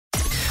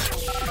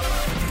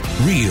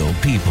Real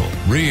people,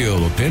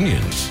 real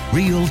opinions,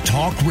 real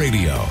talk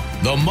radio.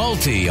 The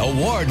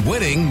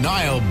multi-award-winning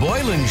Niall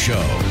Boylan Show.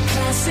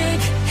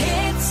 Classic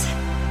hits.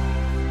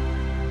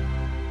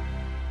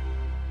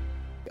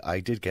 I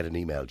did get an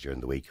email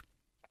during the week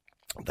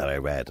that I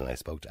read and I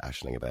spoke to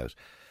Aisling about.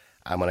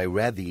 And when I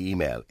read the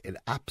email, it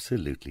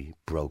absolutely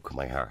broke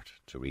my heart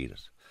to read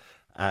it.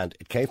 And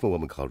it came from a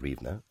woman called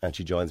Roibhne, and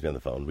she joins me on the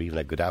phone.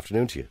 Roibhne, good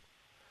afternoon to you.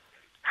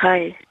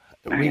 Hi.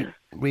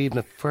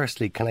 Roibhne,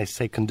 firstly, can I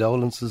say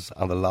condolences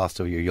on the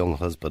loss of your young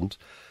husband,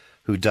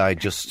 who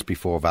died just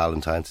before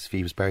Valentine's.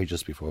 He was buried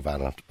just before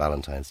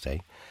Valentine's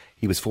Day.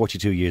 He was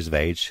 42 years of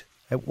age.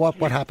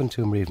 What happened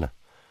to him, Roibhne?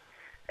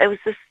 It was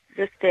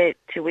this day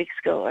 2 weeks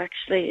ago,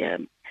 actually.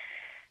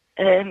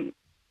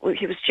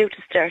 He was due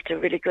to start a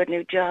really good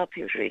new job.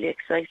 He was really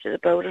excited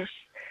about it.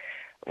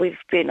 We've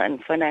been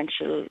on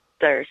financial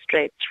dire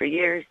straits for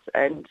years,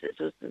 and it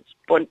was this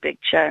one big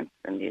chance,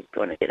 and he was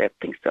going to get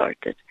everything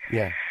sorted.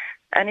 Yeah.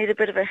 And he had a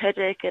bit of a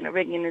headache and a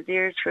ringing in his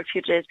ears for a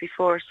few days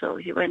before, so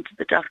he went to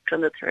the doctor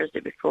on the Thursday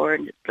before,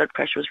 and his blood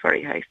pressure was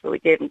very high, so we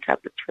gave him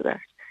tablets for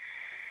that.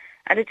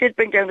 And it did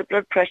bring down the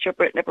blood pressure,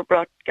 but it never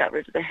got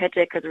rid of the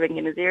headache or the ringing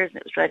in his ears, and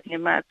it was driving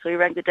him mad. So he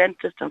rang the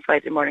dentist on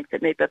Friday morning,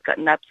 said maybe I've got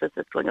an abscess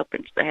that's going up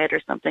into the head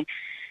or something.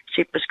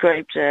 She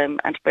prescribed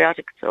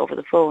antibiotics over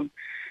the phone.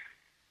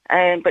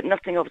 But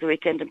nothing over the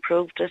weekend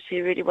improved it.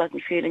 He really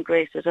wasn't feeling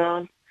great at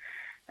all.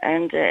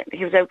 And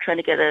he was out trying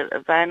to get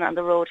a van on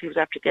the road. He was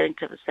after getting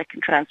to the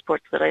second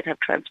transport so that I'd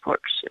have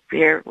transport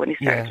here when he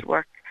started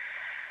work.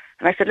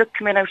 And I said, look,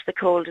 come in out of the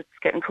cold. It's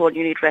getting cold.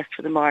 You need rest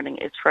for the morning.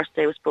 His first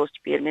day was supposed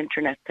to be an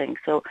internet thing.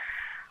 So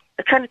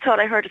I kind of thought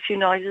I heard a few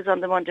noises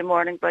on the Monday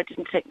morning, but I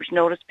didn't take much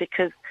notice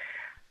because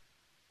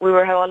we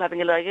were all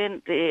having a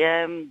lie-in.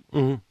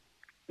 The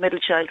middle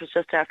child was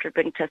just after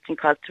being testing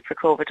positive for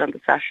COVID on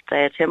the Saturday. I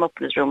had him up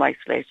in his room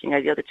isolating. I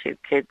had the other two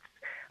kids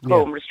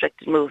home,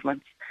 restricted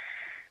movements.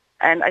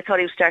 And I thought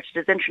he started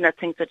his internet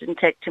thing, so I didn't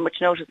take too much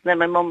notice. And then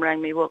my mum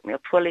rang me, woke me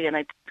up fully, and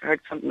I heard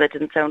something that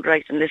didn't sound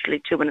right. And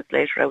literally 2 minutes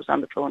later, I was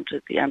on the phone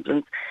to the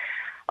ambulance.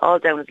 All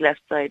down his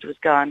left side was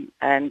gone,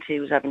 and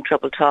he was having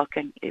trouble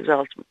talking. He was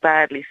all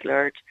badly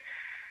slurred.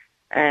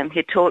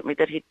 He told me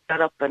that he'd got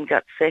up and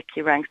got sick.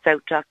 He rang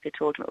South Doc. They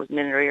told him it was an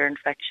inner ear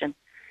infection.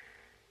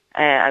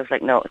 I was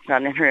like, no, it's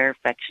not an inner ear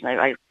infection.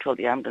 I told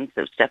the ambulance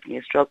it was definitely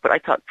a stroke. But I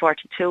thought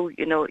 42,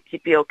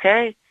 he'd be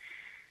okay.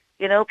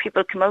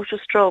 People come out of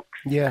strokes.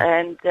 Yeah.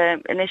 And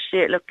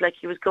initially it looked like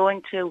he was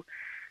going to.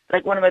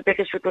 Like, one of my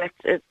biggest regrets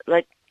is,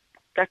 like,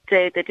 that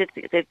day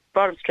they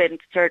brought him straight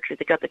into surgery.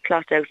 They got the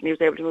clot out and he was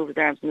able to move his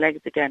arms and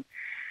legs again.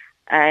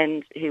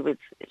 And he was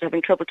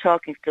having trouble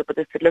talking still, but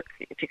they said, look,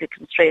 if you could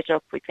come straight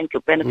up, we think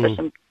it'll benefit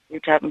him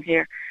to have him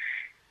here.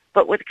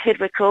 But with a kid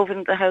with COVID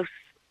in the house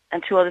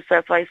and 2 others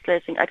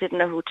self-isolating, I didn't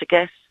know who to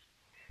get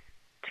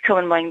to come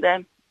and mind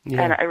them.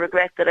 Yeah. And I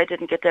regret that I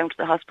didn't get down to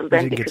the hospital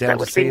then, because that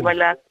would have been my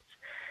last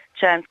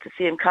chance to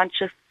see him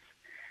conscious.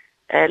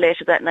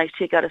 Later that night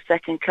he got a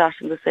second clot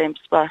in the same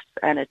spot,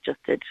 and it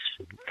just did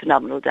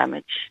phenomenal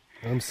damage.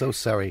 I'm so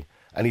sorry.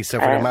 And he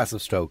suffered a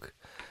massive stroke.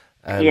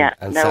 And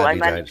I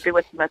managed to be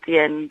with him at the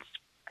end,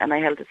 and I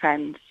held his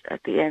hand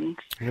at the end.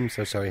 I'm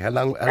so sorry. How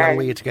long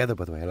were you together,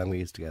 by the way? How long were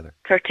you together?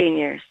 13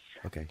 years.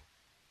 Okay.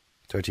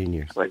 13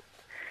 years. Well,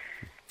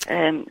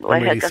 I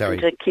had gotten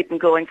to keep him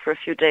going for a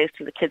few days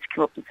till the kids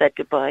came up and said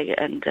goodbye,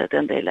 and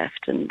then they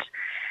left. And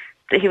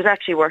he was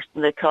actually worse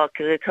than they thought,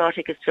 because they thought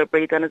he could still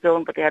breathe on his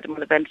own, but they had him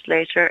on a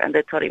ventilator, and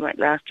they thought he might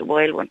last a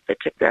while once they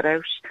took that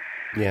out.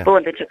 Yeah. But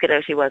when they took it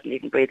out, he wasn't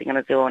even breathing on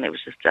his own. It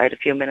was just, I had a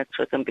few minutes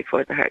with him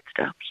before the heart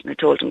stopped, and I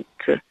told him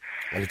to.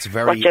 And it's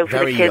very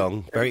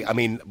young.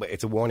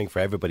 It's a warning for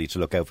everybody to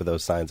look out for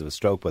those signs of a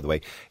stroke, by the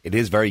way. It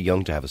is very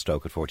young to have a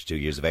stroke at 42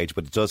 years of age,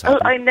 but it does happen.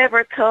 Well, I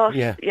never thought,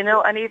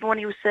 and even when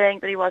he was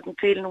saying that he wasn't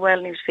feeling well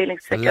and he was feeling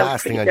sick, the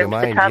last thing on your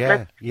mind,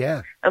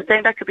 yeah. I was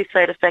saying that could be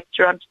side effects.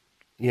 You're on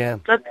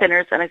blood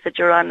thinners, and I said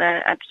you're on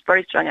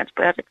very strong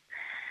antibiotics.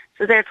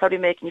 So they're probably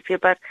making you feel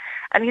bad.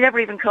 And he never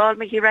even called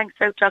me. He rang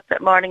South Doc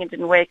that morning and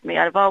didn't wake me.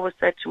 I've always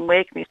said to him,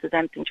 wake me if there's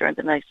anything during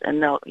the night. And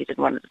no, he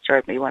didn't want to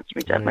disturb me. He wants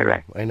me to have my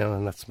rest. I know,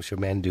 and I'm sure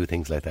men do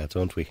things like that,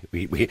 don't we?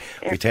 We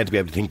tend to be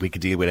able to think we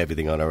could deal with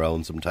everything on our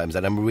own sometimes.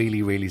 And I'm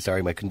really, really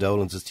sorry. My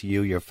condolences to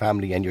you, your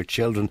family and your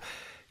children.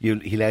 He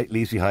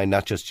leaves behind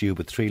not just you,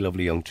 but 3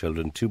 lovely young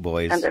children, 2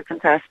 boys. And they're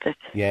fantastic.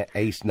 Yeah,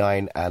 8,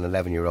 9 and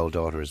 11-year-old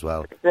daughter as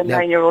well. The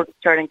 9-year-old is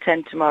turning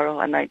 10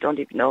 tomorrow, and I don't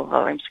even know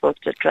how I'm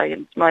supposed to try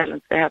and smile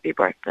and say happy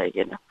birthday,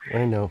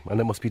 I know, and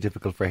it must be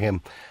difficult for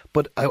him.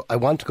 But I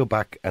want to go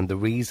back, and the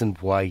reason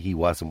why he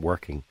wasn't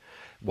working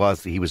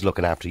was that he was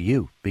looking after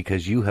you,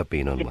 because you have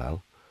been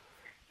unwell.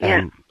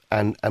 Yeah.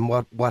 And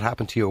what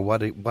happened to you?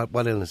 What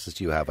illnesses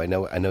do you have? I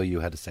know you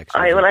had a section.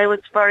 I was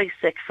very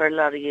sick for a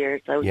lot of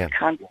years. I was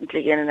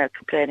constantly in and out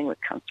complaining with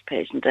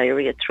constipation,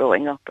 diarrhea,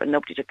 throwing up, and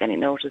nobody took any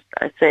notice.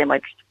 I say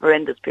my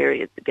horrendous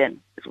periods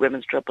again is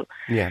women's trouble.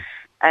 Yeah.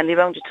 And the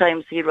amount of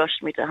times he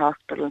rushed me to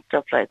hospital and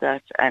stuff like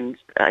that, and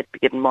I'd be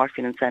given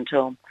morphine and sent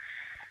home.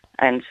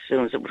 And as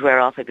soon as it would wear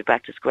off, I'd be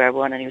back to square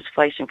one. And he was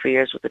fighting for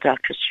years with the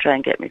doctors to try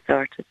and get me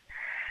sorted.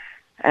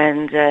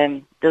 And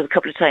there was a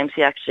couple of times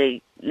he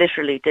actually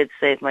literally did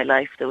save my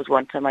life. There was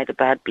one time I had a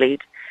bad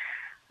bleed.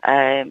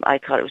 I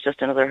thought it was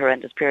just another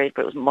horrendous period,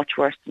 but it was much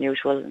worse than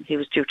usual. And he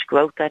was due to go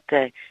out that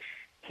day.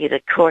 He had a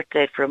court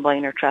date for a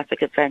minor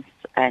traffic offence,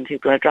 and he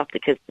was going to drop the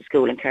kids to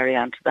school and carry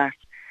on to that.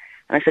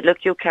 And I said,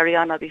 look, you carry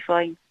on, I'll be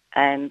fine.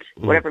 And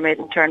whatever made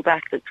him turn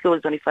back, the school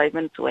was only 5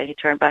 minutes away, he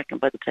turned back,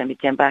 and by the time he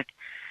came back,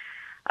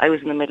 I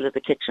was in the middle of the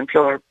kitchen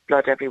floor,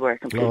 blood everywhere,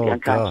 completely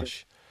unconscious.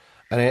 Gosh.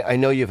 And I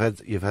know you've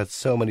had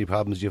so many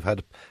problems. You've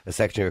had a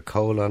section of your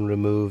colon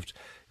removed,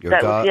 your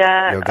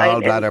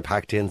gallbladder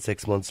packed in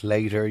 6 months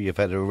later. You've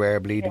had a rare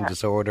bleeding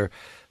disorder,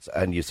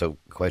 and you saw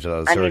quite a lot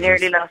of surgeries. And he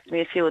nearly lost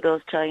me a few of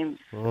those times.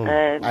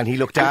 And he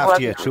looked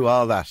after you through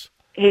all that.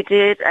 He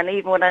did, and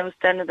even when I was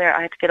standing there,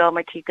 I had to get all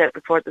my teeth out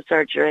before the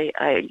surgery.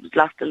 I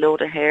lost a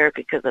load of hair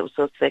because I was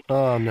so sick.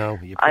 Oh no,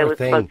 you poor I was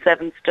thing. about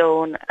 7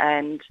 stone,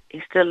 and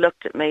he still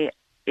looked at me,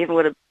 even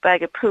with a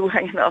bag of poo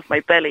hanging off my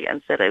belly,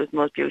 and said I was the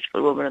most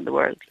beautiful woman in the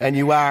world. And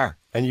you are,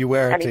 and you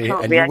were and to he him,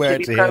 told and me you I were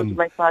should to be proud him. of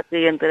my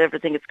body and that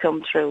everything has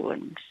come through.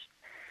 And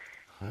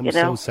I'm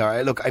so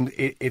sorry. Look,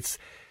 it's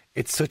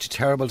such a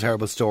terrible,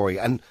 terrible story,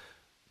 and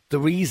the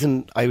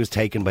reason I was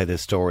taken by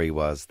this story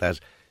was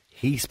that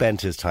he spent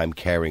his time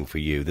caring for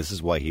you. This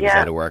is why he was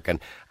out of work, and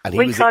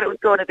we thought it was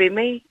going to be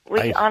me.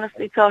 We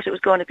honestly thought it was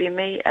going to be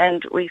me,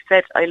 and we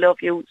said I love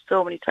you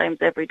so many times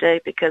every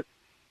day because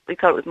we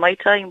thought it was my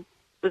time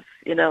was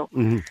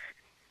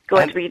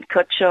going to be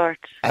cut short.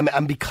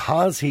 And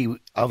because he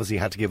obviously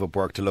had to give up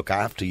work to look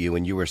after you,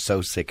 and you were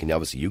so sick, and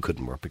obviously you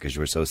couldn't work because you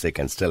were so sick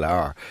and still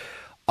are.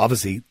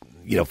 Obviously,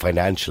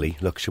 financially,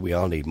 look, we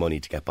all need money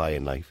to get by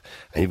in life.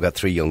 And you've got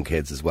 3 young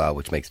kids as well,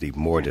 which makes it even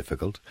more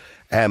difficult.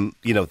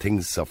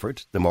 Things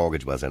suffered. The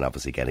mortgage wasn't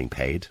obviously getting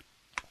paid.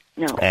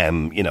 No.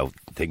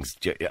 Things...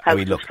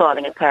 House was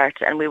falling apart,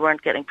 and we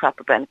weren't getting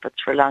proper benefits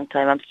for a long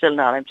time. I'm still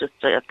not. I'm just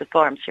at the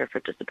forms here for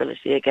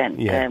disability again,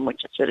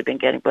 which I should have been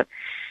getting. But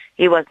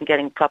he wasn't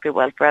getting proper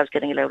welfare. I was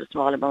getting allowed a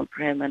small amount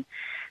for him, and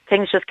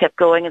things just kept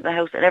going in the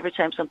house. And every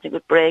time something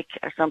would break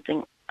or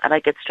something, and I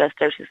get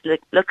stressed out, he'd say,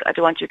 look, I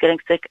don't want you getting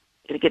sick.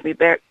 He'd give me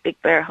a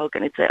big bear hug,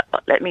 and he'd say,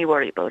 let me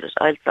worry about it.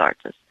 I'll sort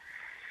it.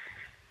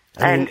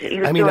 And he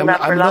was doing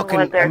that for a long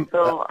while there.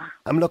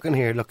 I'm looking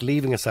here,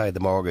 leaving aside the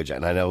mortgage,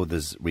 and I know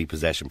there's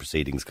repossession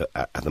proceedings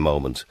at the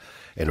moment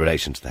in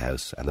relation to the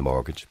house and the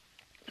mortgage,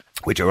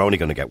 which are only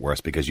going to get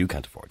worse because you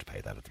can't afford to pay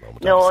that at the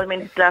moment. No, obviously. I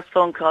mean, his last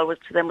phone call was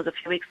to them was a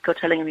few weeks ago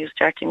telling him he was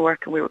starting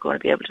work and we were going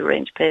to be able to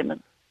arrange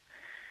payment.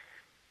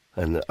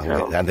 And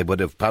they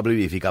would have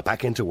probably, if he got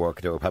back into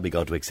work, they were probably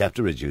going to accept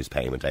a reduced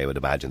payment. I would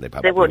imagine they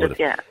probably would have.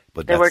 Yeah,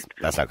 but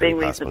that's not going to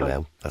be possible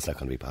now. That's not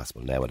going to be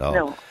possible now at all.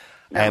 No.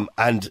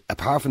 And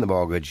apart from the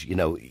mortgage,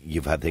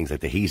 you've had things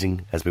like the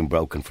heating has been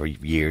broken for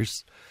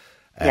years.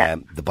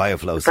 The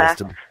bioflow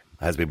system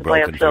has been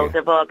broken for years.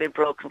 They've all been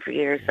broken for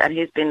years, and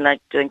he's been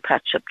doing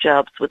patch-up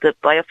jobs with the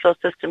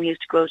bioflow system. He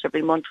used to go out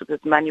every month with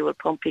his manual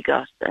pump he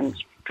got and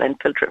try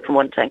and filter it from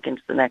one tank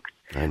into the next.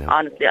 I know.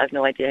 Honestly, I have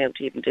no idea how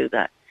to even do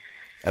that.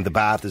 And the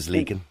bath is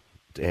leaking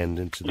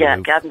into the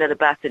roof. Gavin had a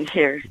bath in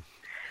here.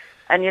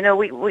 And,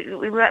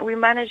 we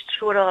managed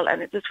through it all,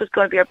 and this was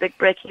going to be our big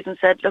break. He even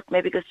said, look,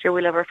 maybe this year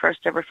we'll have our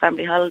first ever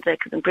family holiday,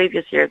 because in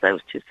previous years I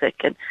was too sick,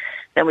 and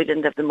then we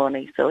didn't have the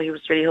money. So he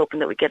was really hoping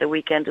that we'd get a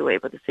weekend away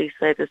by the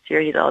seaside this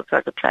year. He had all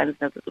sorts of plans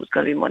now that there was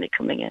going to be money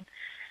coming in.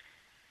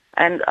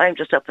 And I'm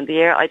just up in the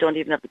air. I don't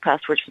even have the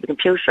password for the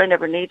computer. I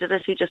never needed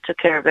it. He just took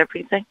care of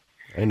everything.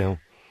 I know.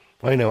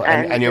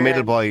 And your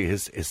middle boy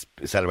is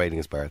celebrating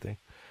his birthday.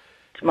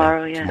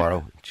 Tomorrow,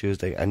 Tomorrow,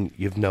 Tuesday. And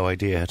you've no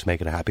idea how to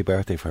make it a happy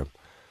birthday for him.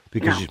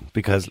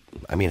 Because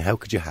how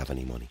could you have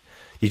any money?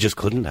 You just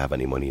couldn't have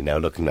any money. Now,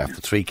 looking after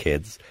 3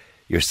 kids,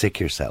 you're sick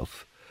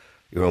yourself,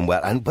 you're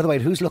unwell. And by the way,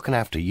 who's looking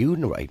after you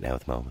right now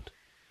at the moment?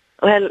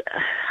 Well,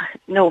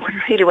 no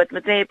one really. With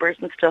my neighbours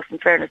and stuff, in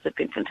fairness, have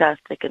been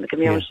fantastic, and the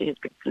community has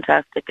been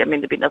fantastic. I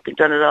mean, there'd be nothing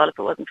done at all if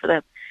it wasn't for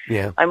them.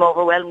 Yeah. I'm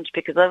overwhelmed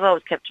because I've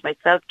always kept to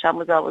myself. Tom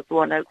was always the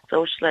one out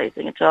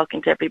socialising and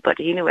talking to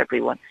everybody. He knew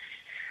everyone.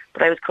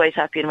 But I was quite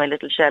happy in my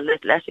little shell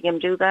letting him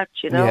do that,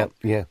 Yeah.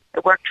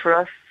 It worked for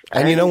us.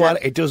 And you know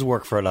what? It does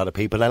work for a lot of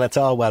people, and it's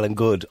all well and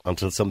good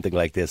until something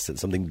like this,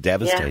 something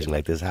devastating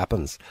like this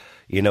happens.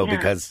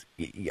 Because,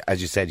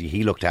 as you said,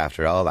 he looked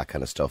after all that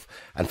kind of stuff.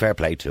 And fair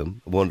play to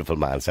him. A wonderful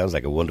man. Sounds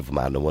like a wonderful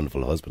man and a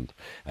wonderful husband.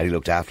 And he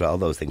looked after all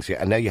those things.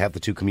 And now you have the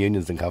 2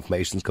 communions and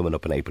confirmations coming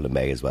up in April and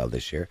May as well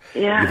this year.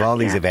 Yeah. You have all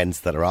these events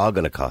that are all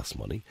going to cost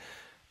money.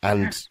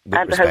 And the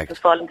house is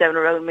falling down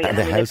around me. And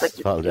the house is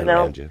falling down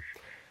around you.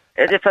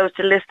 If I was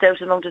to list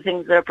out among the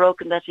things that are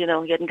broken that, he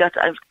hadn't got...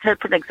 I'll tell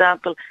for an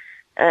example...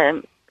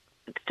 the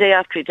day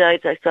after he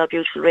died, I saw a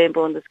beautiful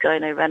rainbow in the sky,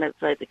 and I ran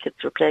outside. The kids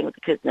were playing with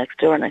the kids next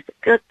door, and I said,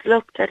 good,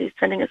 look, Daddy's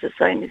sending us a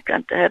sign, he's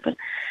gone to heaven.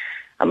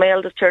 And my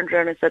eldest turned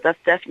around and said,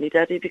 that's definitely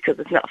Daddy, because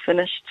it's not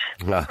finished.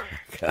 Oh,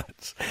 God.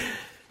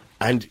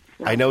 And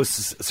I know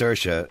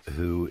Saoirse,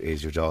 who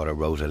is your daughter,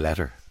 wrote a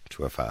letter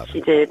to her father.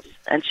 She did,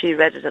 and she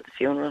read it at the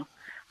funeral.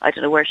 I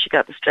don't know where she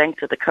got the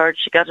strength or the courage.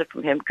 She got it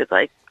from him,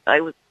 because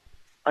I was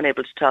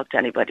unable to talk to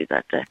anybody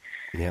that day.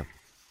 Yeah.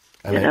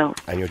 And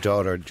and your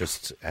daughter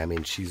just, I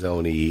mean, she's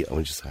only,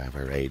 I just have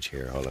her age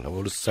here. Hold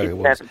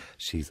on.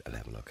 She's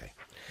 11, okay.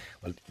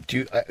 Well,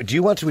 do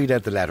you want to read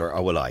out the letter,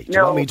 or will I? Do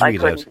you want me to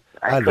read it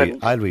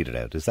out? I'll read it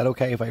out. Is that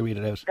okay if I read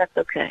it out? That's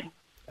okay.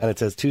 And it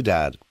says, "To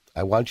Dad,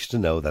 I want you to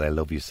know that I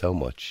love you so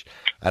much.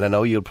 And I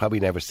know you'll probably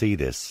never see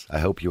this. I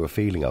hope you are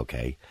feeling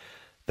okay.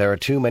 There are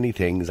too many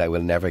things I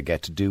will never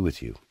get to do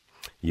with you.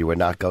 You are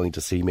not going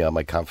to see me on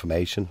my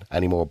confirmation,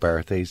 any more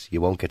birthdays.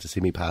 You won't get to see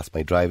me pass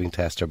my driving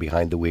test or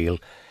behind the wheel.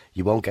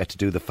 You won't get to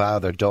do the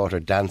father-daughter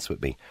dance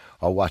with me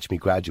or watch me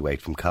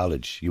graduate from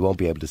college. You won't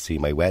be able to see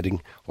my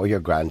wedding or your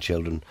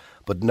grandchildren.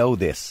 But know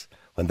this,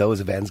 when those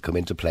events come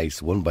into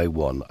place one by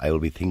one, I will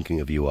be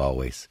thinking of you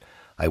always.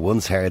 I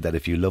once heard that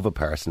if you love a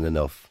person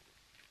enough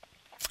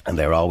and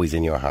they're always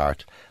in your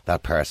heart,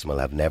 that person will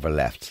have never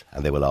left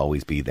and they will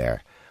always be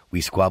there. We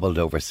squabbled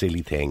over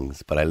silly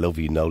things, but I love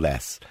you no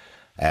less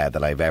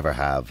than I've ever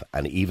have.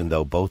 And even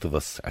though both of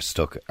us are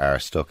stuck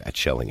at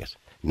showing it,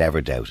 never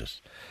doubt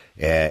it.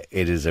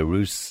 It is a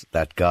ruse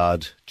that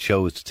God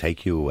chose to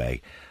take you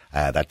away.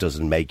 That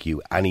doesn't make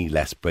you any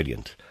less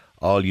brilliant.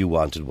 All you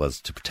wanted was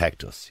to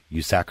protect us.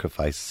 You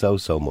sacrificed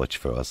so much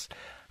for us.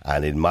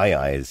 And in my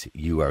eyes,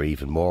 you are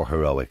even more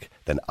heroic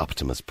than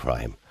Optimus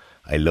Prime.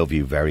 I love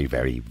you very,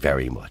 very,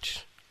 very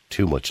much.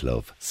 Too much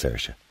love,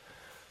 Saoirse."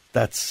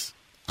 That's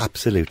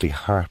absolutely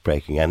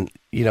heartbreaking. And,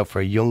 you know,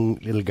 for a young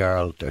little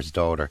girl, their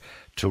daughter,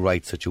 to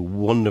write such a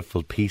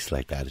wonderful piece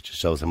like that, it just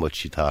shows how much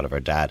she thought of her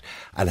dad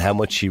and how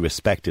much she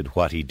respected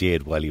what he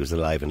did while he was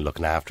alive and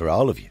looking after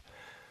all of you.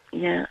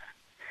 Yeah.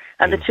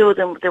 And the two of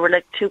them, they were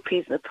like two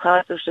peas in a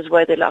pod, which is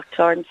why they locked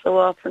horns so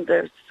often.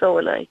 They're so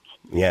alike.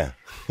 Yeah.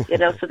 You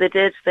know, so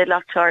they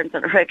locked horns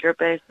on a regular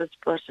basis,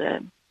 but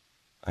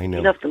I know.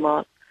 he loved them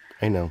all.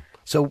 I know.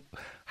 So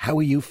how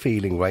are you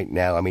feeling right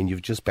now? I mean,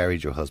 you've just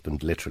buried your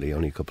husband literally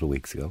only a couple of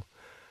weeks ago.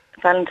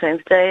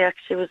 Valentine's Day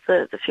actually was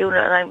the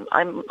funeral,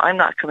 and I'm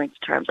not coming to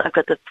terms. I've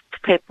got the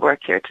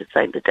paperwork here to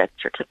sign the death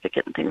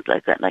certificate and things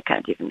like that, and I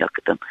can't even look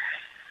at them.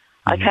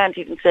 Mm-hmm. I can't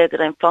even say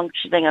that I'm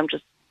functioning. I'm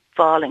just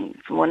falling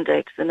from one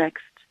day to the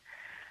next.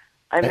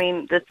 I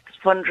mean, this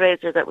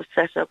fundraiser that was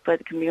set up by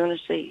the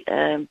community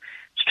to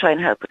try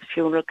and help with the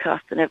funeral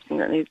costs and everything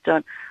that needs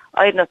done,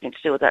 I had nothing to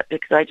do with that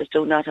because I just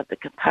do not have the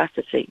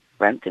capacity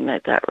for anything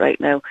like that right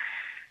now.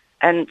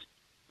 And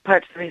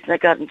part of the reason I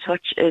got in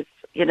touch is,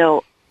 you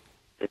know,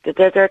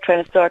 they're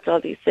trying to sort all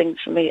these things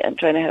for me and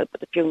trying to help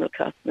with the funeral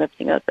costs and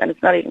everything else, and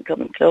it's not even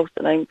coming close.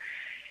 And I'm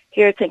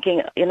here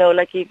thinking, you know,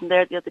 like even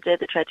there the other day,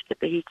 they tried to get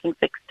the heating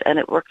fixed and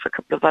it worked for a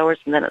couple of hours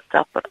and then it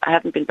stopped. But I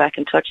haven't been back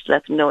in touch to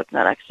let them know it's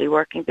not actually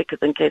working because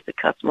in case it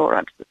costs more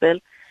onto the bill.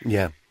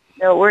 Yeah.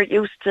 No,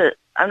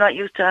 I'm not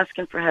used to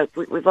asking for help.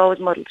 We've always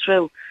muddled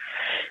through.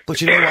 But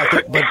you know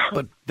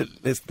what?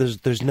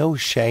 There's no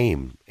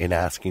shame in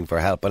asking for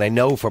help. And I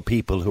know for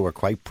people who are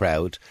quite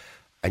proud,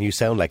 and you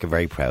sound like a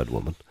very proud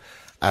woman,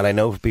 and I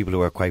know for people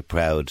who are quite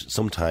proud,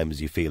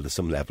 sometimes you feel there's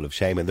some level of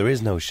shame, and there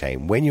is no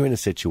shame. When you're in a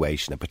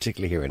situation, and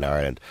particularly here in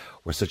Ireland,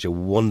 we're such a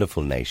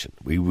wonderful nation.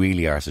 We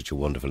really are such a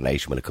wonderful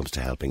nation when it comes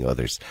to helping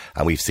others,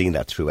 and we've seen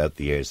that throughout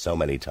the years so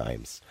many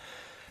times.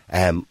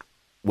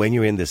 When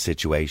you're in this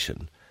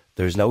situation,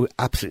 there's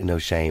absolutely no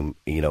shame,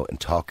 you know, in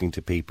talking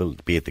to people,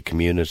 be it the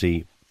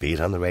community, be it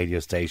on the radio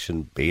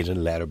station, be it in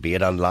a letter, be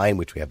it online,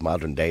 which we have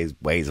modern days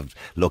ways of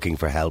looking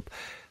for help.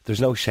 There's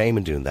no shame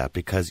in doing that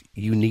because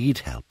you need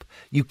help.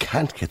 You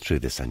can't get through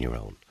this on your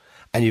own.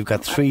 And you've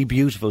got 3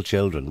 beautiful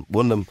children.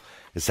 One of them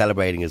is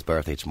celebrating his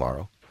birthday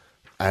tomorrow.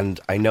 And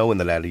I know in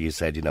the letter you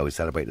said, you know, he's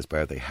celebrating his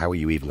birthday. How are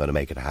you even going to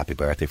make it a happy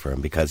birthday for him?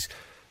 Because,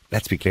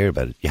 let's be clear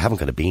about it, you haven't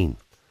got a bean.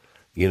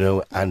 You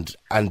know, and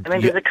I mean,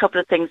 there's a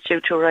couple of things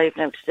due to arrive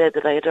now today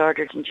that I had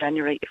ordered in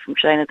January from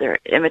China. They're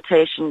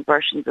imitation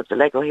versions of the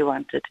Lego he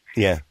wanted.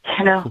 Yeah.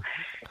 You know,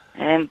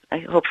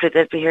 hopefully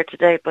they'll be here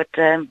today, but...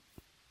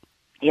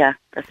 yeah.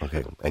 That's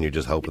okay, and you're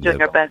just hoping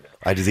doing our best.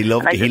 Does he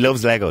love? He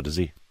loves Lego, does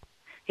he?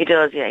 He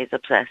does, yeah. He's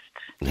obsessed.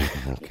 Okay.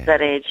 He's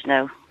that age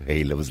now.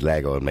 He loves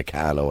Lego and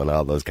Meccano and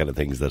all those kind of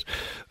things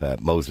that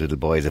most little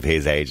boys of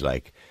his age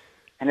like.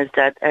 And his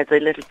dad, as a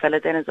little fella,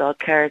 then is all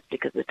cars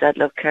because his dad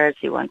loved cars.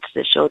 He wanted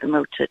to show them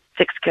how to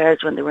fix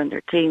cars when they were in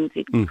their teens.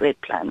 He had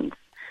great plans.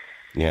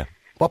 Yeah.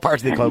 What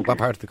part of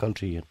the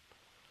country are you in?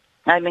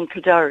 I'm in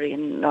Kildare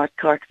in North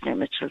Cork near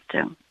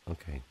Mitchellstown.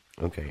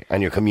 Okay.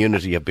 And your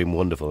community have been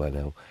wonderful, I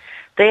know.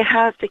 They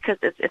have, because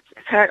it's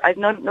hard. I've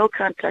no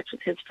contact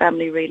with his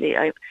family, really.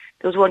 There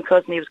was one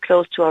cousin he was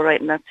close to, all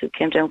right, and that's who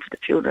came down for the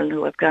funeral and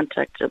who I've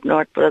contacted up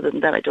north. But other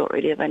than that, I don't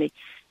really have any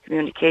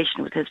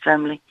communication with his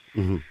family.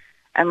 Mm-hmm.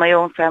 And my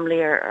own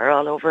family are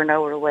all over an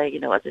hour away. You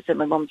know, as I said,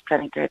 my mum's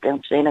planning to head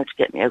down today now to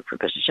get me out for a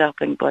bit of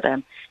shopping, but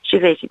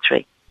she's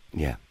 83.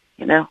 Yeah.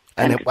 You know?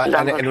 And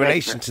in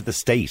relation to the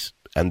state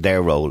and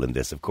their role in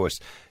this, of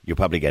course, you're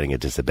probably getting a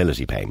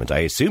disability payment. I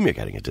assume you're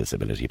getting a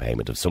disability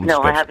payment of some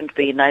sort. No, I haven't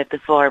been. I have the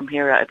form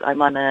here.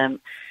 I'm on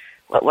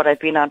what I've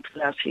been on for the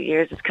last few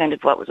years is kind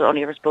of what was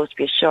only ever supposed to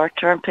be a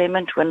short-term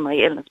payment when my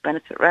illness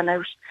benefit ran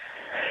out.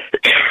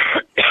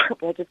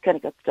 But I just kind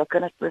of got stuck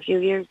on it for a few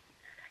years.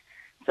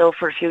 So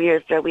for a few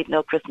years there, we'd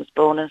no Christmas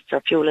bonus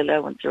or fuel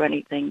allowance or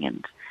anything,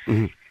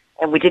 and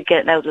we did get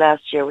it out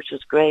last year, which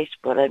was great.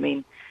 But I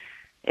mean,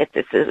 it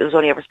was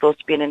only ever supposed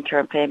to be an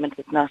interim payment.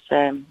 It's not.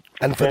 And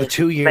for the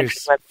 2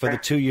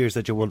 years,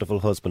 that your wonderful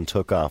husband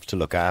took off to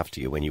look after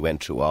you when you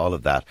went through all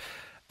of that,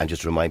 and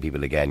just remind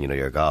people again,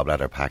 your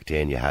gallbladder packed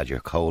in, you had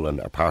your colon,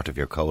 or part of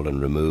your colon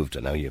removed,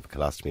 and now you have a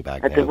colostomy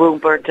bag. The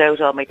wound burnt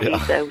out, all my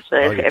teeth out,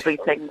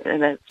 everything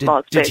in a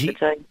small space of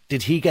time.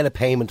 Did he get a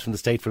payment from the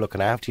state for looking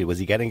after you? Was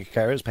he getting a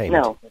carer's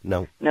payment?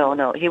 No.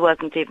 He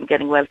wasn't even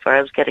getting welfare.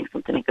 I was getting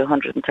something like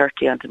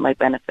 130 onto my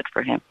benefit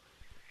for him.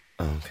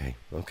 Okay.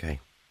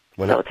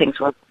 So things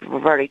were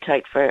very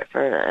tight for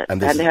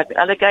and they had,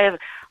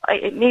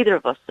 neither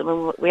of us. I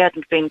mean, we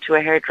hadn't been to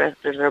a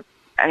hairdresser's or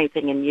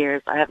anything in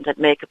years. I haven't had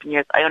makeup in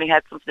years. I only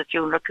had some for the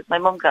funeral because my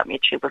mum got me a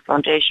tube of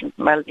foundation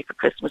from Melody for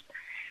Christmas,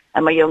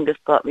 and my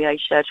youngest got me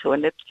eyeshadow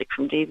and lipstick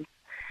from Dean.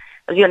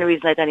 That was the only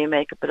reason I had any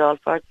makeup at all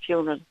for the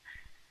funeral.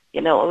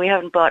 We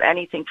haven't bought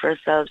anything for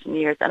ourselves in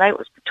years, and I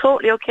was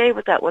totally okay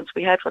with that once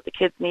we had what the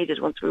kids needed,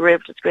 once we were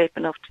able to scrape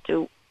enough to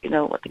do,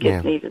 what the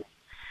kids needed.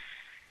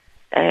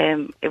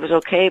 It was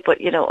okay, but,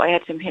 I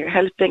had him here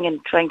helping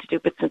and trying to do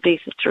bits and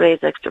pieces to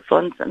raise extra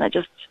funds, and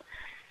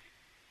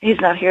he's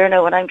not here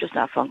now, and I'm just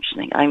not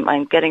functioning.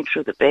 I'm getting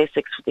through the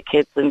basics with the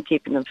kids and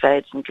keeping them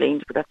fed and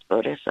cleaned, but that's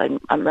about it.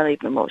 I'm not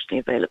even emotionally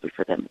available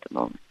for them at the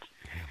moment.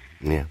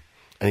 Yeah,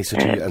 and he's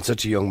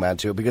such a young man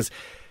too, because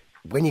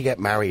when you get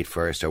married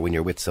first, or when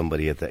you're with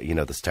somebody at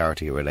the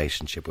start of your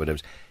relationship, or whatever,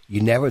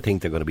 you never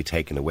think they're going to be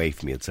taken away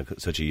from you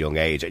at such a young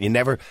age, and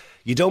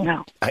you don't.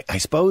 No. I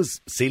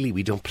suppose, silly,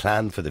 we don't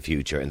plan for the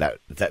future, and that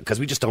because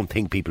we just don't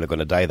think people are going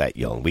to die that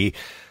young.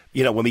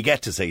 When we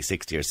get to say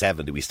 60 or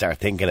 70, we start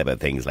thinking about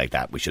things like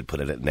that. We should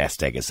put a little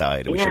nest egg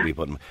aside, or we should be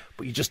putting.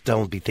 But you just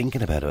don't be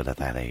thinking about it at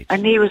that age.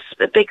 And he was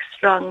a big,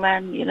 strong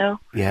man,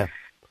 Yeah.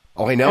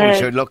 Oh, I know.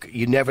 Sure. Look,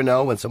 you never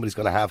know when somebody's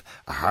going to have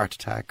a heart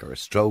attack or a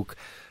stroke.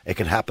 It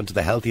can happen to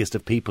the healthiest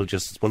of people.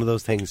 Just one of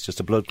those things,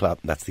 just a blood clot,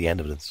 and that's the end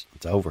of it.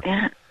 It's over.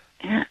 Yeah.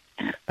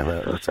 And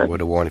that's a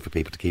word of warning for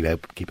people to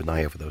keep an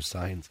eye out for those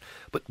signs.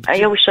 But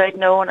I wish I'd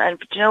known.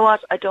 But you know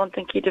what? I don't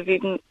think he'd have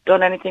even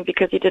done anything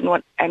because he didn't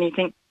want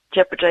anything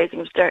jeopardising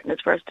him starting his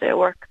first day of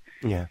work.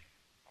 Yeah.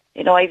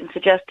 I even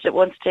suggested at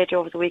one stage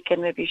over the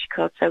weekend maybe you should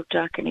call South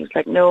Dock, and he was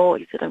like, no.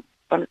 He said, I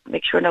want to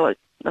make sure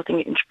nothing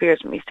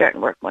interferes with me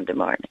starting work Monday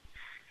morning.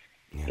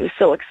 Yeah. He was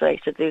so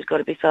excited that he was going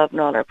to be solving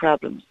all our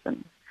problems.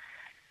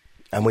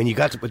 And when you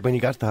got to the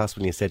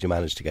hospital and you said you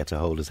managed to get to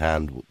hold his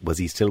hand, was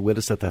he still with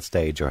us at that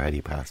stage, or had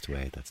he passed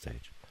away at that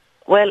stage?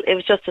 Well, it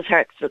was just his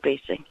heart still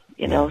beating,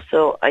 know,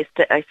 so I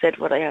said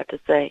what I had to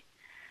say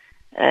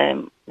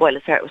while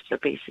his heart was still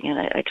beating, and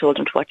I told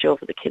him to watch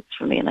over the kids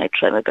for me, and I'd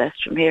try my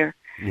best from here.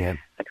 Yeah.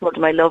 I told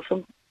him I love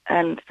him,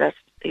 and that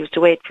he was to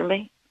wait for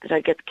me, that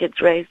I'd get the kids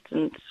raised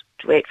and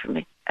to wait for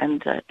me,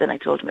 and then I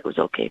told him it was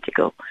okay to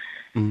go.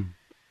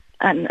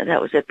 And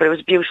that was it. But it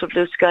was a beautiful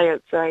blue sky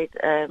outside.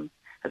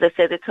 As I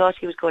said, they thought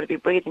he was going to be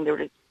breathing. They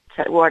were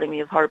warning me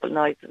of horrible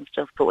noise and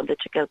stuff, but when they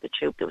took out the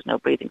tube, there was no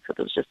breathing, so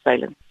there was just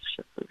silence,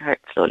 just the heart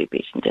slowly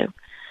beating down.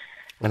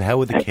 And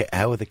how are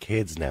the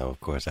kids now, of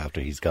course, after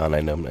he's gone?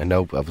 I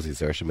know obviously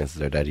Saoirse misses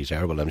their daddy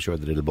terrible. I'm sure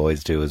the little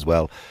boys do as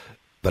well.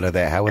 But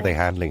how are they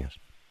handling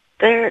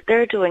it?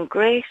 They're doing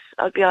great,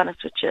 I'll be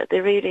honest with you. They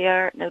really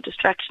are. Now,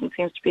 distraction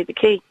seems to be the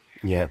key.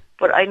 Yeah.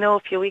 But I know a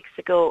few weeks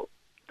ago,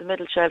 the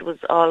middle child was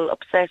all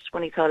upset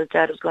when he thought his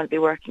dad was going to be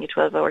working a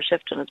 12-hour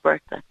shift on his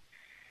birthday.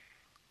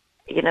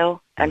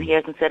 And he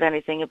hasn't said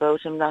anything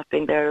about him not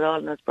being there at all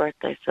on his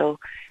birthday. So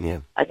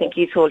I think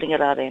he's holding it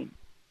all in.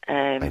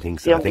 I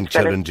think so. I think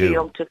children do. Too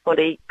young to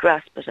fully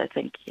grasp it, I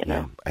think,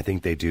 Yeah, I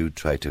think they do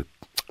try to,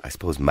 I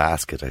suppose,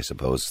 mask it, I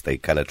suppose. They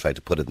kind of try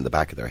to put it in the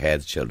back of their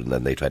heads, children,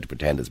 and they try to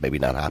pretend it's maybe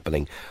not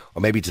happening.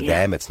 Or maybe to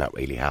them it's not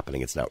really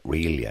happening, it's not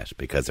real yet,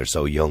 because they're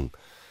so young.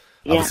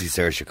 Yeah. Obviously,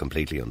 Saoirse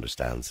completely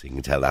understands. You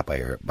can tell that by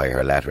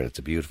her letter, and it's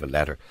a beautiful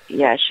letter.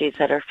 Yeah, she's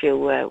had her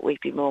few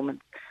weepy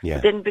moments. Yeah.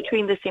 But in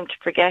between, they seem to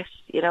forget,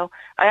 I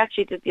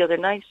actually did the other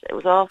night. It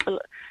was awful.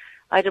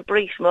 I had a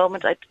brief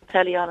moment. I had the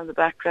telly on in the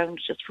background,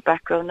 just for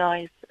background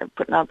noise, and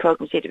putting on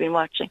programs he'd been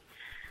watching.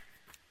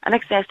 And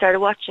next thing I started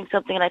watching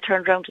something, and I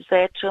turned around to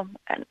say it to him,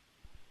 and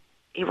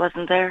he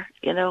wasn't there,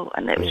 and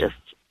it was just...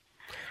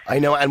 I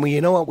know, and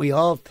you know what? We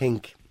all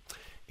think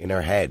in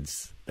our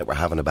heads that we're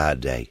having a bad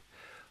day,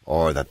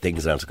 or that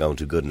things aren't going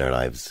too good in our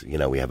lives.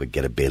 We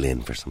get a bill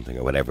in for something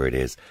or whatever it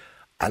is.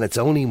 And it's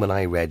only when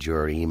I read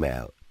your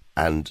email,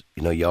 and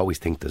you always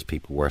think there's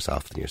people worse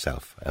off than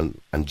yourself. And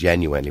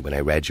genuinely, when I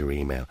read your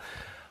email,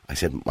 I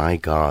said, my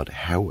God,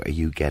 how are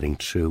you getting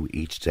through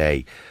each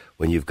day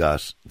when you've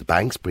got the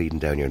banks breathing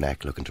down your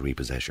neck looking to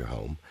repossess your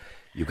home?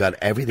 You've got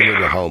everything in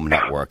your home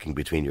not working,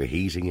 between your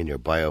heating and your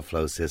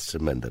bioflow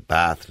system and the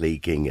bath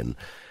leaking, and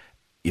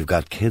you've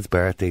got kids'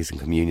 birthdays and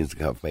communions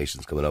and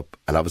confirmations coming up,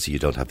 and obviously you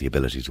don't have the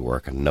ability to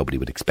work, and nobody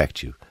would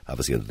expect you,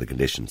 obviously under the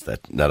conditions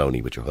that not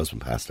only with your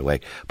husband passing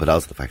away, but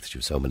also the fact that you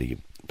have so many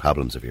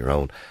problems of your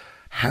own.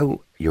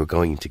 How you're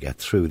going to get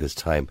through this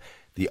time,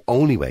 The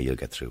only way you'll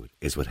get through it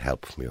is with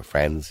help from your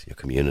friends, your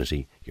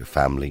community, your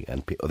family,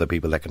 and other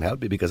people that can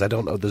help you, because I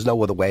don't know, there's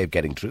no other way of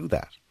getting through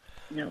that.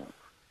 No.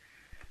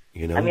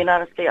 You know? I mean,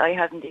 honestly, I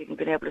haven't even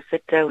been able to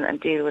sit down and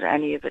deal with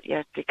any of it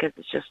yet because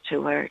it's just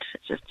too hard.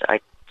 I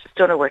just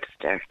don't know where to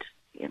start,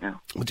 you know.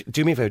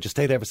 Do me a favour, just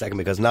stay there for a second,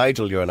 because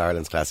Nigel, you're an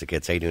Ireland's Classic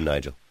Hits. How you doing,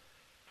 Nigel?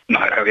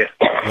 Not how you?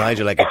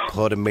 Nigel, I could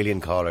put a million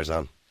callers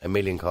on.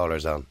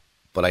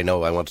 But I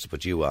know I wanted to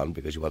put you on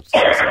because you wanted to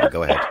say something.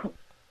 Go ahead.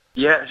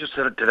 Yeah, just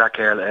to that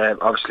girl.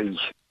 Obviously,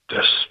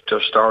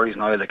 there's stories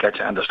now that get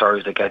you, and there's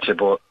stories that get you,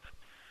 but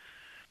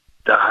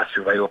that has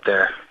to be right up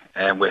there,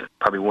 with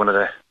probably one of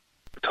the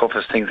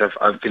toughest things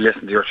I've been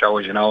listening to your show,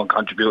 as you know, and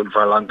contributing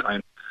for a long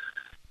time.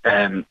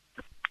 That's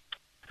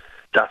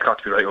got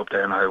to be right up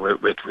there now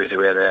with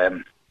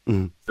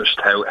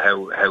just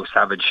how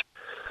savage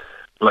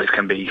life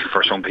can be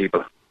for some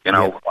people. You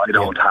know, I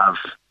don't have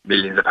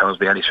millions of pounds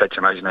by any stretch of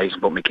imagination,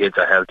 but my kids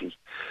are healthy.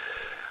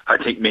 I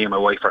think me and my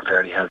wife are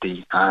fairly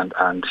healthy,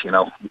 and you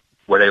know,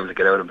 we're able to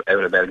get out of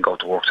bed and go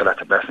to work, so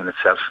that's a blessing in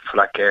itself. For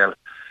that girl,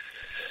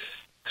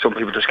 some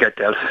people just get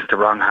dealt the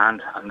wrong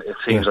hand, and it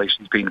seems like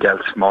she's been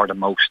dealt more than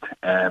most.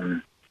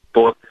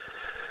 But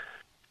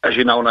as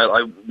you know,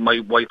 my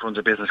wife runs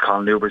a business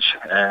called Newbridge.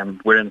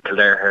 We're in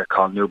Kildare here,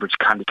 called Newbridge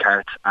Candy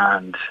Carts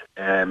and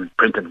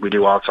printing. We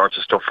do all sorts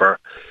of stuff for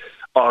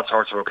all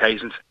sorts of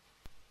occasions.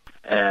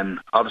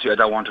 Obviously, I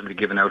don't want to be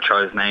giving out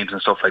child's names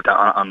and stuff like that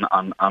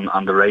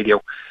on the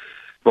radio.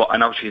 But I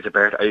know she's a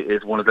birthday.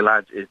 Is one of the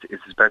lads? Is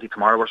his birthday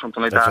tomorrow or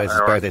something like That's that? That's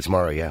right. His birthday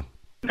tomorrow. Yeah.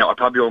 No, I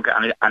probably won't get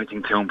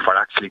anything to him for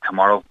actually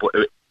tomorrow. But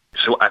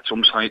so at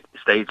some stage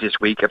this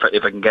week, if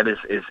I can get his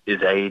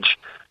age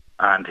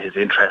and his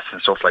interests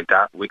and stuff like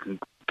that, we can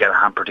get a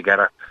hamper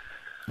together.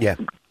 Yeah.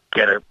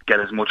 Get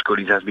as much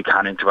goodies as we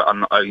can into it.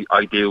 And I've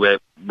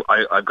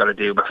got to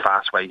deal with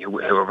Fastway, who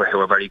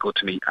are very good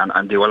to me,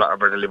 and do a lot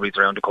of our deliveries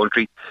around the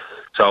country.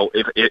 So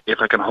if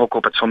I can hook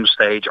up at some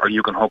stage, or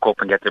you can hook up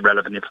and get the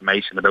relevant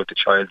information about the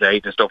child's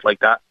age and stuff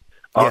like that.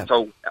 Yeah.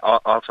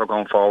 Also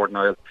going forward,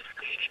 Niall,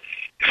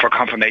 for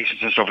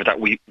confirmations and stuff like that,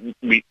 we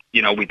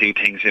do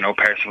things,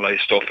 personalised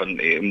stuff and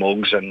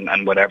mugs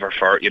and whatever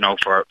for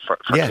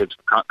kids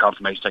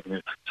confirmation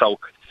technique. So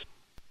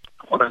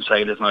what I'm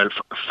saying is, Niall,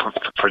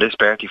 for this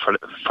birthday, for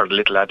the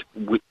little lad,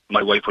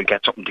 my wife will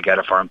get something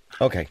together for him.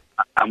 Okay.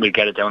 And we'll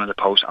get it down in the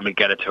post, and we'll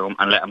get it to him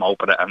and let him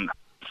open it. And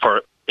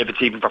if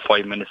it's even for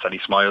 5 minutes and he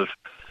smiles,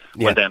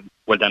 well then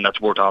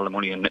that's worth all the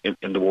money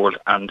in the world.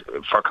 And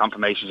for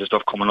confirmations and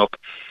stuff coming up,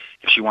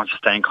 if she wants to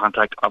stay in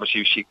contact,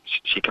 obviously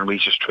she can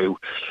reach us through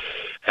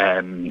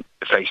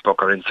Facebook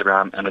or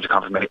Instagram, and as a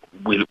confirmation,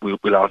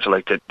 we'll also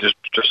like to just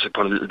to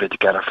put a little bit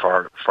together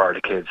for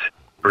the kids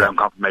around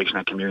confirmation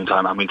and communion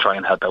time, and we'll try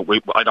and help out.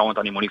 I don't want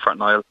any money for it,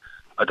 Niall.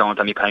 I don't want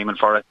any payment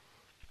for it.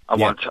 I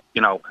want,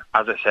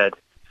 as I said,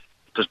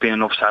 there's been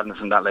enough sadness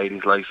in that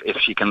lady's life. If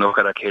she can look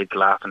at her kids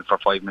laughing for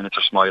 5 minutes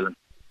or smiling,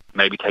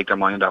 maybe take their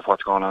mind off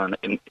what's going on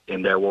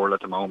in their world at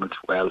the moment,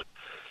 well,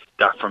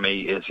 that for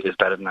me is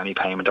better than any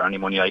payment or any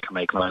money I can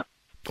make now.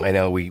 I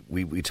know we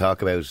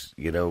talk about,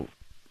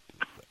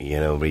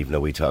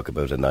 Roibhne, we talk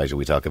about, and Nigel,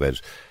 we talk about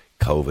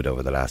COVID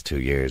over the last 2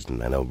 years,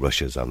 and I know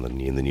Russia's in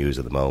the news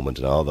at the moment,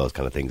 and all those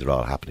kind of things are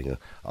all happening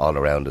all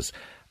around us.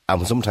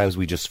 And sometimes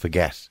we just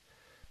forget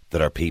that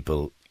there are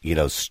people,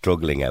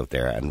 struggling out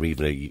there. And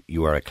Roibhne,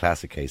 you are a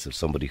classic case of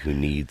somebody who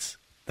needs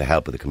the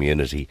help of the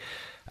community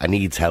and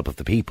needs help of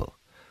the people.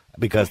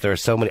 Because there are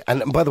so many,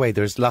 and by the way,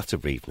 there's lots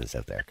of Roibhnes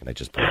out there, can I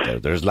just point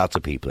out? There's lots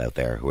of people out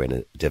there who are in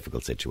a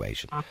difficult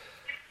situation.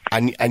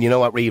 And you know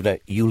what, Roibhne,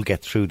 you'll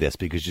get through this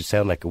because you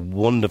sound like a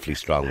wonderfully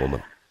strong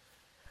woman.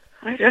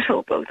 I don't know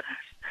about that.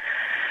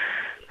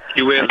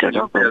 You will,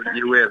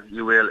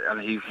 and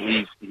he's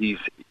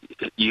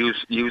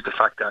use the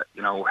fact that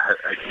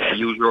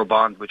use your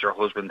bond with your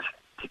husband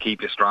to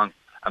keep you strong,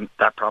 and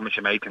that promise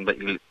you make him that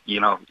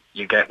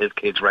you get his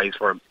kids raised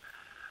for him,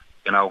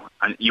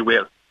 and you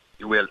will.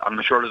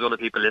 I'm sure there's other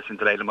people listening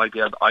today that might be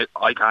able.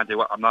 I can't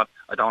do it. I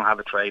don't have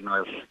a trade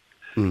now.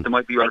 There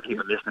might be other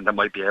people listening that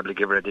might be able to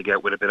give her a dig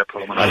out with a bit of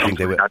plumbing. I think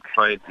they will.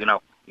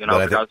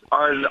 Because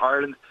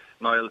Ireland,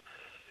 Niall,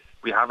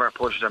 we have our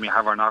pushes and we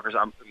have our knockers.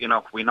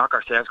 We knock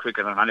ourselves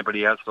quicker than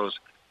anybody else does,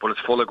 but it's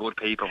full of good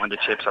people when the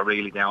chips are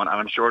really down. And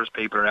I'm sure there's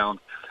people around.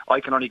 I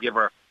can only give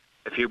her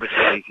a few bits of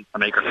advice to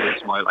make her feel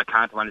smile. I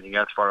can't do anything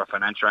else for her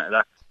financial or anything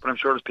like that. But I'm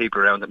sure there's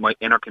people around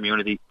in our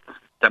community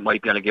that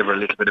might be able to give her a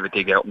little bit of a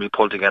dig out, and we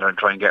pull together and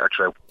try and get her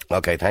through.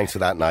 Okay, thanks for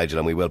that, Nigel,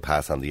 and we will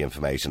pass on the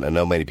information. I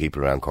know many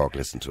people around Cork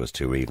listen to us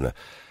too, Roibhne,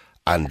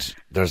 and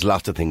there's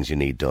lots of things you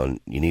need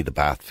done. You need the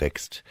bath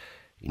fixed,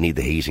 you need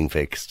the heating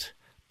fixed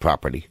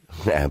properly.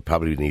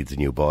 Probably needs a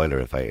new boiler,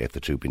 if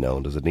the truth be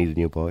known. Does it need a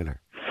new boiler?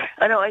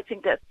 I know, I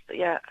think that,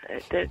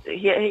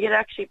 he had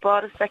actually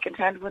bought a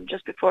second-hand one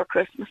just before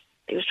Christmas.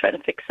 He was trying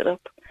to fix it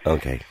up.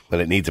 Okay, well,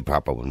 it needs a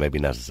proper one, maybe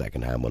not a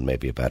second-hand one,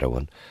 maybe a better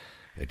one.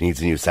 It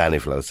needs a new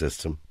saniflow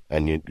system,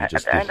 and you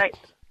just. And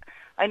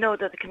I know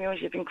that the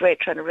community have been great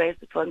trying to raise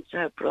the funds to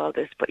help with all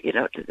this, but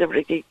they're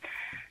really.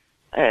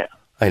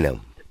 I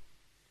know.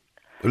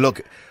 Look,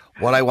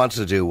 What I wanted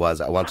to do was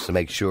I wanted to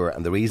make sure,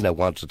 and the reason I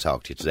wanted to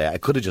talk to you today, I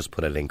could have just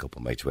put a link up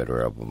on my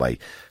Twitter or my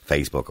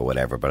Facebook or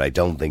whatever, but I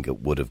don't think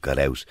it would have got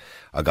out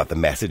or got the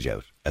message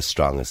out as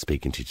strong as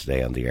speaking to you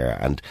today on the air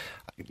and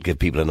give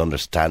people an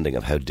understanding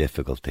of how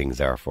difficult things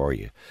are for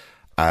you.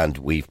 And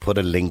we've put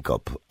a link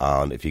up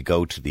on, if you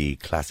go to the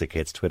Classic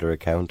Hits Twitter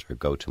account or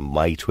go to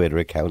my Twitter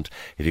account,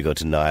 if you go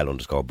to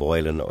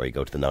Niall_Boylan or you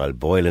go to the Niall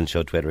Boylan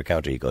Show Twitter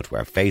account or you go to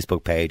our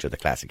Facebook page or the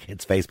Classic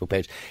Hits Facebook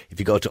page, if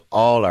you go to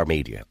all our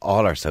media,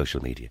 all our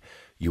social media,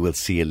 you will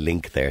see a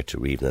link there to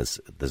Roibhne's.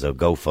 There's a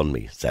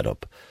GoFundMe set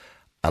up.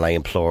 And I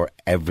implore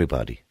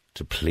everybody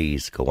to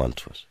please go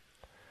onto it.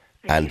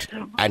 And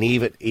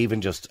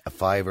even just a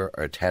 $5 or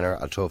a $10,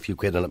 I'll throw a few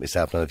quid on it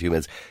myself in a few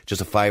minutes,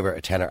 just a $5 or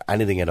a $10,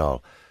 anything at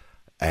all.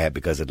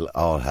 Because it'll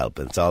all help.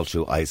 And it's all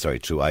through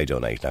through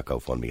iDonate, not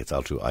GoFundMe. It's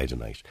all through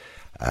iDonate.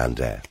 And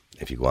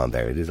if you go on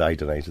there, it is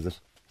iDonate, is it?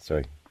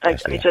 Sorry.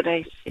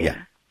 iDonate,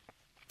 yeah.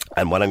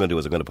 And what I'm going to do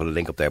is I'm going to put a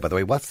link up there. By the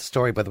way, what's the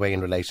story, by the way,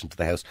 in relation to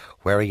the house?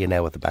 Where are you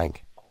now at the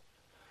bank?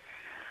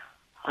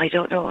 I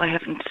don't know. I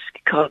haven't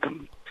called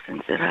them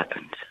since it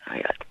happened.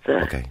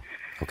 Okay.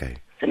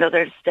 It's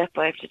another step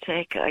I have to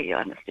take. I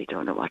honestly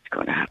don't know what's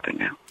going to happen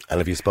now. And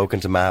have you spoken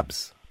to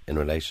Mabs in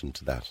relation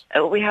to that?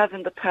 We have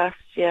in the past,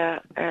 yeah.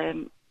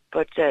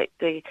 But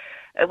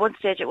at one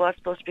stage it was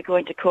supposed to be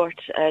going to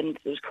court, and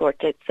there was court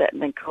date set,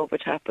 and then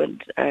COVID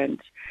happened, and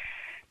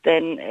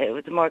then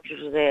the mortgage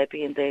was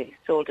AIB, and they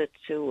sold it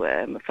to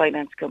a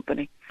finance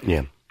company.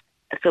 Yeah.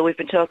 So we've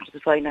been talking to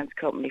the finance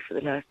company for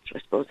the last, I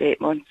suppose,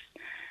 8 months.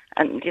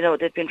 And,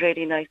 they've been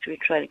really nice. We're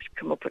trying to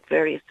come up with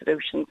various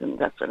solutions, and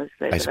that's what I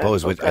said. I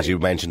suppose, as you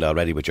mentioned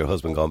already, with your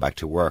husband going back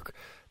to work,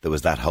 there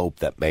was that hope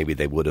that maybe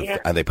they would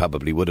have, and they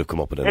probably would have come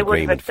up with an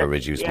agreement for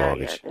reduced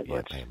mortgage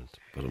payment.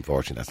 But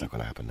unfortunately, that's not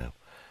going to happen now.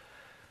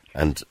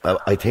 And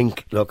I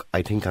think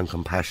on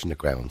compassionate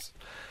grounds,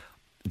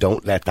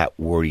 don't let that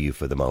worry you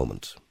for the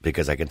moment,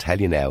 because I can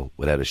tell you now,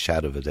 without a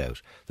shadow of a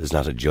doubt, there's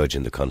not a judge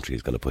in the country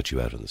who's going to put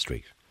you out on the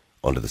street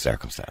under the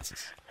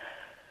circumstances.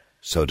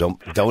 So don't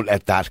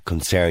let that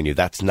concern you.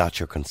 That's not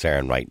your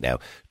concern right now.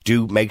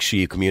 Do make sure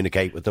you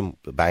communicate with them,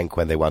 the bank,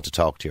 when they want to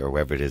talk to you, or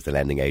whoever it is, the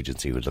lending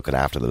agency who's looking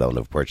after the loan,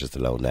 have purchased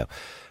the loan now.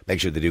 Make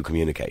sure they do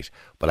communicate.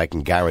 But I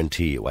can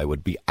guarantee you, I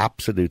would be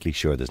absolutely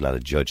sure there's not a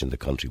judge in the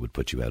country would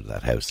put you out of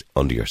that house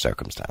under your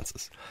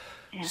circumstances.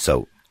 Yeah.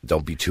 So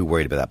don't be too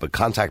worried about that. But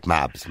contact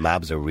Mabs.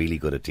 Mabs are really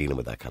good at dealing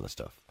with that kind of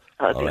stuff.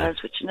 I'll be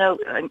honest with you now,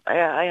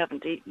 I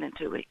haven't eaten in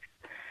 2 weeks.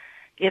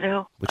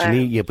 But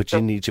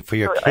you need to, for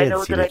your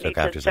kids, you need to look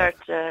after yourself.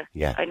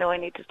 I know I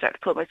need to start to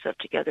put myself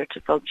together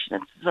to function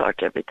and to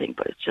sort everything,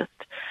 but it's just,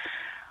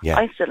 yeah.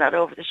 I'm still not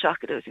over the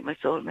shock of losing my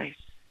soulmate.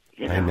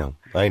 I know.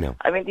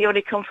 I mean, the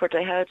only comfort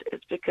I had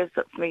is because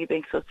of me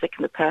being so sick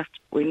in the past,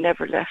 we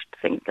never left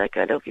things like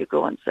 "I love you"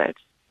 go unsaid.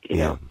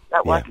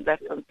 That wasn't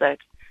left unsaid.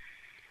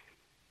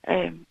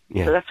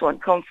 So that's one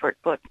comfort.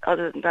 But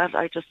other than that,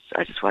 I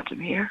just want him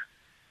here.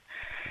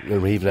 Well,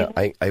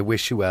 Roibhne, I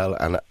wish you well,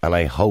 and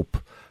I hope.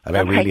 And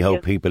I really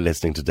hope people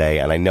listening today,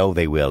 and I know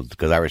they will,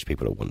 because Irish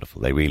people are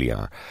wonderful. They really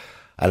are.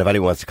 And if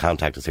anyone wants to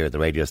contact us here at the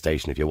radio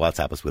station, if you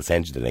WhatsApp us, we'll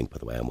send you the link, by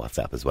the way, on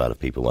WhatsApp as well. If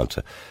people want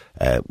to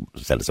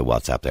send us a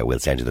WhatsApp there, we'll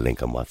send you the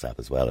link on WhatsApp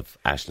as well. If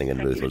Aisling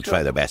and Ruth will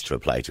try their best to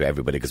reply to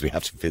everybody, because we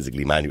have to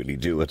physically, manually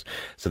do it.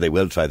 So they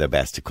will try their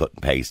best to cut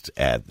and paste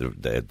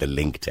the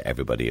link to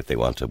everybody if they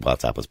want to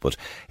WhatsApp us. But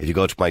if you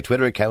go to my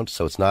Twitter account,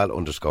 so it's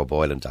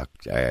Niall_Boylan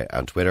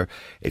on Twitter.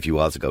 If you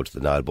also go to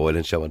the Niall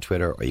Boylan Show on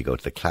Twitter, or you go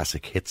to the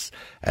Classic Hits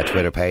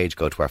Twitter page,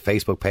 go to our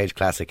Facebook page,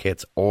 Classic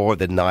Hits, or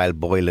the Niall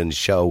Boylan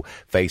Show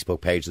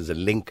Facebook page. There's a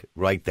link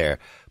right there.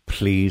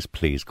 Please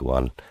go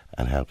on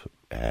and help,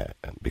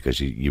 because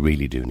you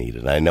really do need it.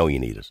 And I know you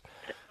need it.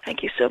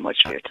 Thank you so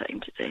much for your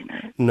time today,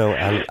 Niall. No,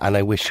 and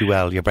I wish you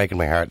well. You're breaking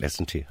my heart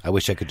listening to you. I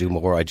wish I could do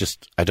more. I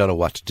don't know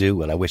what to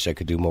do, and I wish I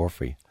could do more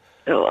for you.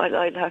 No, I'll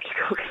have to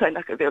go, because I'm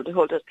not going to be able to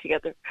hold us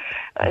together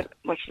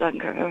much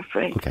longer, I'm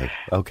afraid.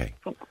 Okay.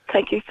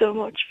 Thank you so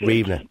much for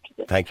your time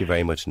today. Thank you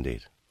very much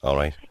indeed. All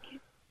right. Thank you.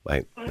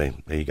 Right,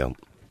 there you go.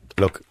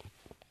 Look,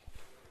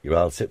 you're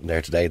all sitting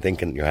there today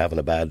thinking you're having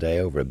a bad day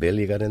over a bill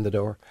you got in the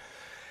door.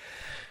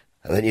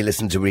 And then you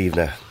listen to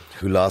Roibhne,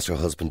 who lost her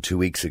husband 2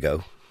 weeks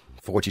ago,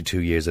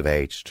 42 years of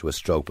age, to a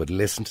stroke. But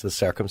listen to the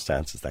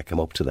circumstances that come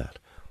up to that.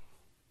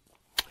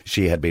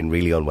 She had been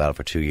really unwell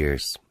for 2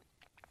 years.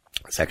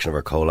 A section of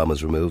her colon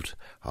was removed,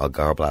 her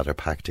gallbladder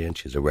packed in.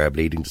 She has a rare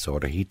bleeding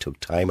disorder. He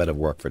took time out of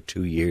work for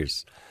 2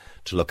 years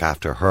to look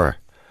after her.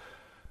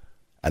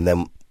 And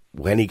then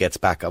when he gets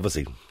back,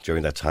 obviously,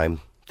 during that time,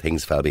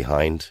 things fell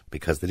behind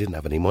because they didn't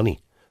have any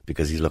money,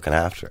 because he's looking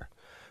after her.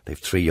 They have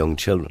 3 young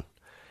children.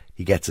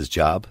 He gets his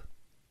job.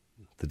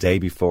 The day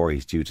before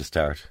he's due to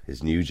start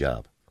his new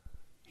job,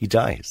 he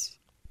dies.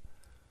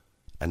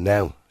 And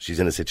now she's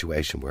in a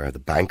situation where the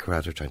bank are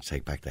at her trying to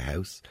take back the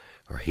house.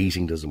 Her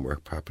heating doesn't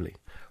work properly.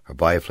 Her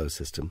bioflow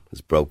system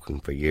is broken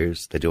for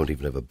years. They don't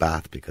even have a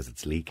bath because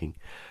it's leaking.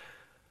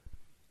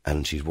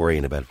 And she's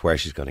worrying about where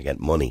she's going to get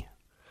money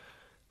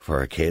for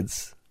her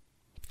kids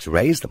to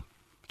raise them.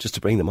 Just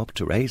to bring them up,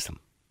 to raise them.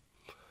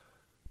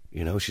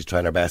 You know, she's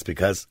trying her best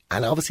because,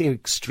 and obviously an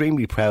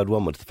extremely proud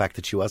woman, to the fact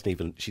that she wasn't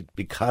even,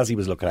 because he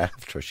was looking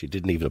after her, she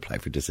didn't even apply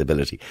for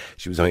disability.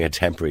 She was only a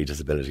temporary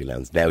disability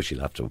allowance. Now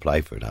she'll have to apply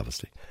for it,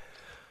 obviously.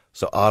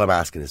 So all I'm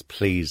asking is,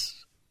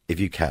 please, if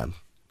you can,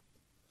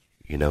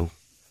 you know,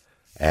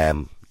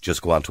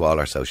 just go onto all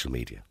our social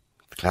media.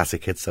 The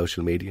Classic Hits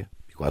social media.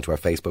 You go onto our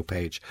Facebook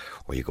page,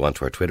 or you go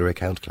onto our Twitter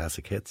account,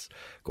 Classic Hits.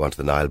 Go onto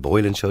the Niall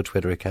Boylan Show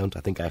Twitter account.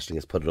 I think Aisling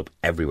has put it up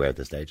everywhere at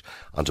this stage.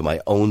 Onto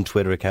my own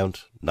Twitter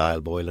account,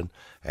 Niall Boylan,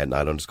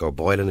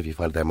 Niall_Boylan. If you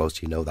find it there, most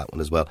of you know that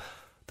one as well.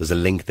 There's a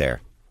link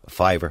there, a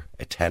 £5,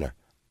 a £10,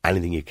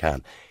 anything you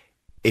can.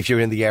 If you're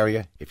in the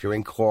area, if you're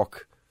in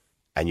Cork,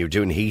 and you're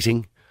doing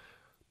heating,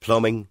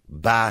 plumbing,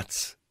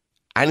 baths,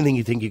 anything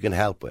you think you can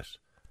help with,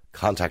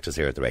 contact us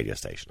here at the radio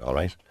station, all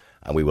right?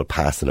 And we will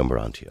pass the number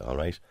on to you, all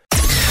right?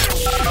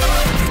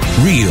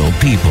 Real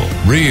people,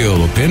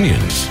 real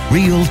opinions,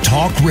 real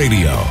talk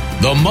radio.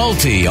 The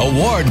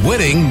multi-award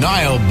winning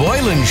Niall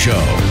Boylan Show.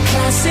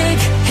 Classic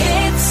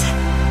hits.